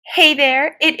Hey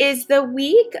there, it is the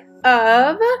week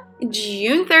of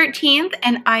June 13th,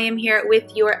 and I am here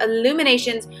with your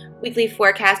Illuminations weekly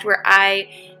forecast where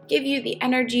I give you the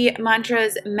energy,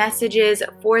 mantras, messages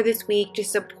for this week to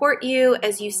support you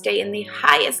as you stay in the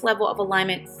highest level of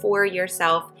alignment for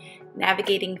yourself,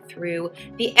 navigating through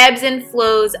the ebbs and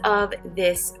flows of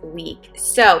this week.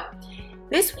 So,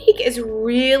 this week is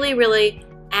really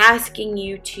asking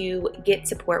you to get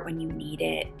support when you need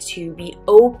it, to be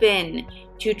open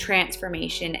to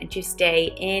transformation, and to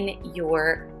stay in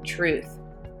your truth.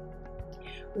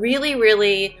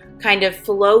 Really kind of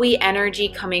flowy energy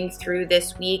coming through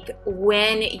this week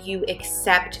when you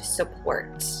accept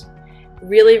support.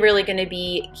 Really going to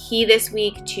be key this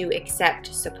week to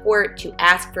accept support, to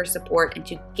ask for support, and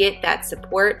to get that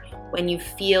support when you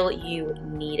feel you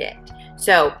need it.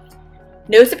 So,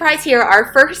 no surprise here,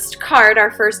 our first card, our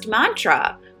first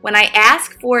mantra. When I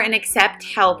ask for and accept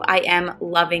help, I am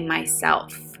loving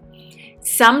myself.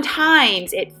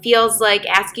 Sometimes it feels like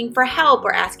asking for help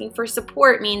or asking for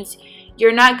support means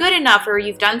you're not good enough or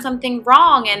you've done something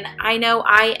wrong. And I know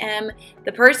I am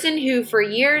the person who for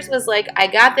years was like, I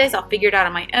got this, I'll figure it out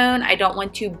on my own. I don't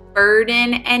want to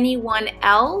burden anyone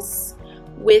else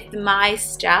with my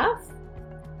stuff.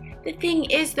 The thing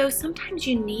is, though, sometimes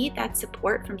you need that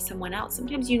support from someone else.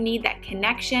 Sometimes you need that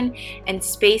connection and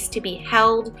space to be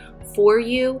held for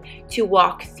you to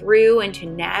walk through and to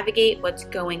navigate what's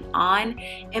going on.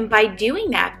 And by doing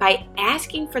that, by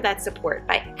asking for that support,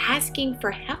 by asking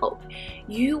for help,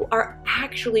 you are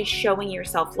actually showing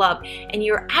yourself love and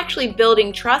you're actually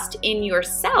building trust in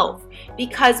yourself,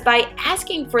 because by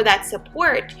asking for that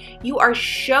support, you are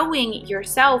showing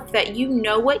yourself that you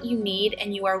know what you need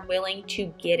and you are willing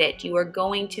to get it. You are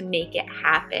going to make it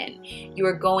happen. You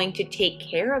are going to take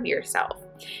care of yourself.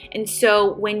 And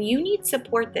so when you need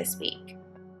support this week,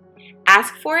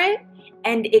 ask for it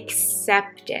and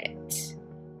accept it.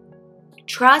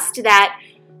 Trust that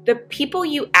the people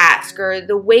you ask or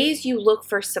the ways you look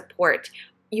for support,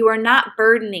 you are not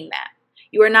burdening them.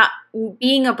 You are not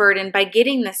being a burden by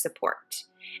getting the support.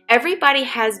 Everybody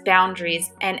has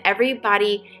boundaries and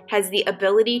everybody has the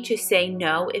ability to say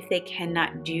no if they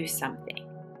cannot do something.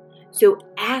 So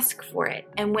ask for it.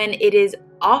 And when it is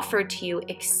offered to you,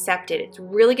 accept it. It's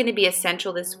really going to be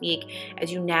essential this week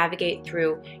as you navigate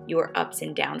through your ups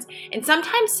and downs. And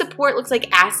sometimes support looks like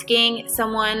asking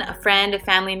someone, a friend, a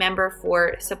family member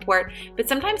for support. But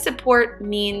sometimes support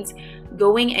means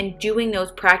going and doing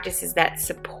those practices that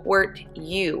support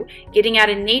you. Getting out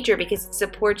in nature because it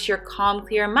supports your calm,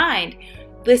 clear mind.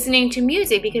 Listening to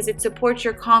music because it supports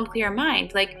your calm, clear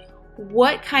mind. Like,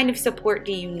 what kind of support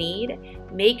do you need?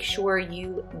 Make sure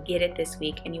you get it this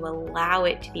week and you allow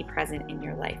it to be present in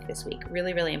your life this week.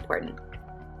 Really important.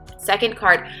 Second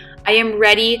card, I am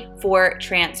ready for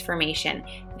transformation.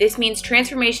 This means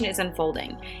transformation is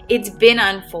unfolding. It's been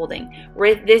unfolding.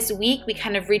 This week, we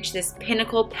kind of reached this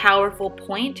pinnacle, powerful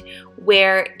point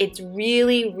where it's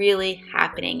really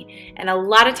happening. And a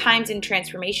lot of times in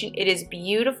transformation, it is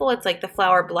beautiful. It's like the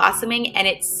flower blossoming, and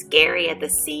it's scary at the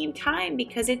same time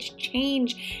because it's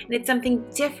change and it's something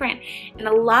different. And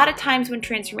a lot of times when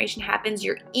transformation happens,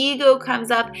 your ego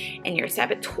comes up and your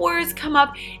saboteurs come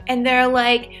up and they're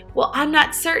like, well, I'm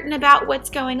not certain about what's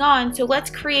going on, so let's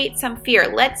create some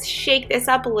fear. Let's shake this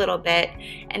up a little bit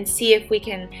and see if we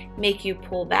can make you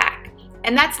pull back.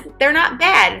 And they're not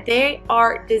bad. They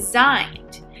are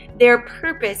designed. Their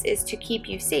purpose is to keep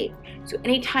you safe. So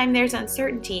anytime there's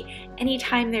uncertainty,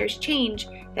 anytime there's change,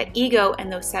 that ego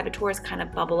and those saboteurs kind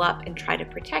of bubble up and try to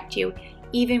protect you,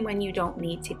 even when you don't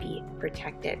need to be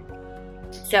protected.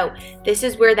 So this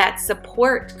is where that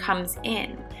support comes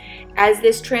in. As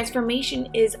this transformation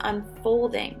is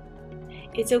unfolding,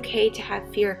 it's okay to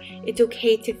have fear. It's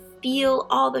okay to feel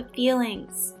all the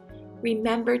feelings.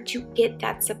 Remember to get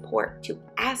that support, to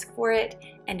ask for it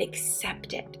and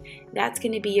accept it. That's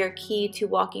going to be your key to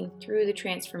walking through the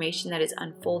transformation that is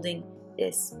unfolding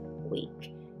this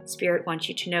week. Spirit wants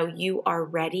you to know you are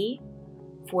ready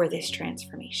for this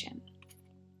transformation.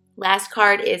 Last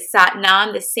card is Sat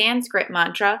Nam, the Sanskrit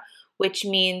mantra, which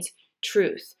means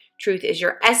truth. Truth is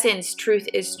your essence. Truth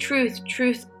is truth.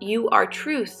 Truth, you are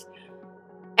truth.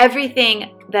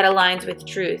 Everything that aligns with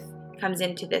truth comes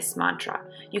into this mantra.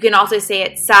 You can also say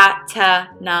it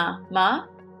Sat-nama,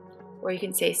 or you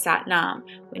can say Sat-nam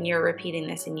when you're repeating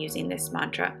this and using this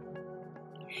mantra.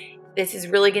 This is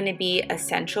really going to be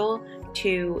essential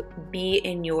to be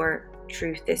in your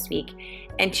truth this week,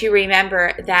 and to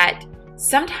remember that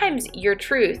sometimes your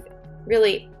truth,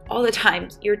 really all the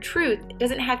times, your truth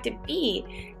doesn't have to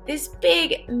be this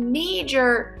big,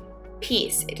 major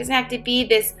piece. It doesn't have to be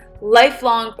this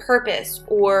lifelong purpose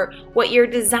or what you're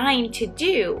designed to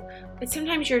do. But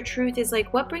sometimes your truth is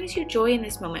like, what brings you joy in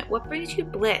this moment? What brings you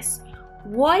bliss?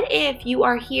 What if you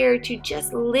are here to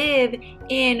just live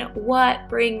in what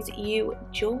brings you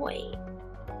joy?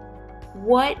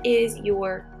 What is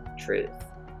your truth?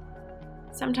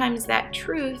 Sometimes that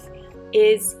truth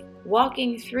is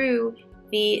walking through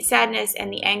the sadness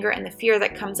and the anger and the fear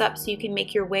that comes up so you can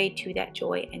make your way to that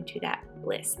joy and to that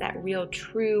bliss, that real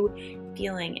true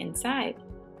feeling inside.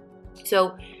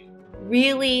 So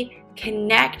really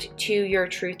connect to your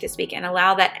truth this week and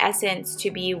allow that essence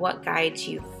to be what guides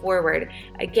you forward.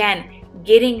 Again,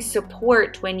 getting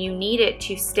support when you need it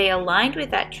to stay aligned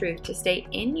with that truth, to stay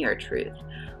in your truth.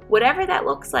 Whatever that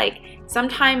looks like.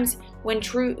 Sometimes when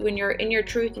you're in your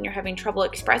truth and you're having trouble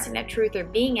expressing that truth or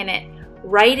being in it,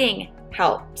 writing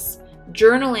helps,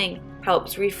 journaling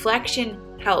helps, reflection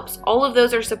helps. All of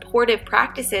those are supportive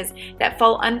practices that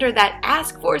fall under that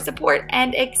ask for support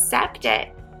and accept it.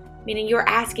 Meaning you're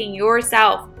asking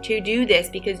yourself to do this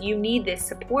because you need this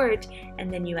support,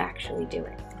 and then you actually do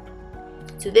it.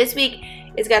 So this week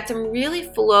it's got some really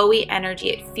flowy energy.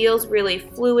 It feels really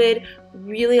fluid,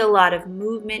 really a lot of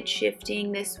movement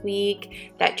shifting this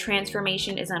week. That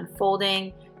transformation is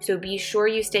unfolding. So be sure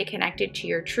you stay connected to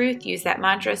your truth. Use that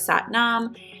mantra, Sat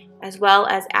Nam, as well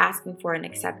as asking for and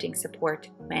accepting support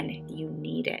when you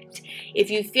need it.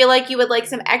 If you feel like you would like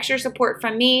some extra support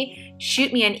from me,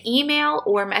 shoot me an email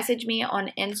or message me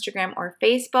on Instagram or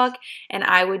Facebook, and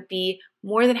I would be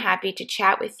more than happy to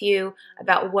chat with you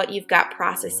about what you've got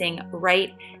processing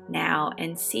right now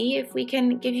and see if we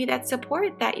can give you that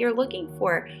support that you're looking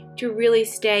for to really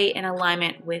stay in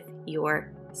alignment with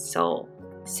your soul.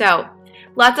 So,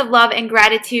 lots of love and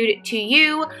gratitude to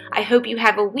you. I hope you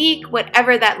have a week,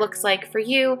 whatever that looks like for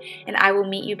you, and I will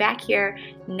meet you back here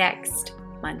next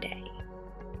Monday.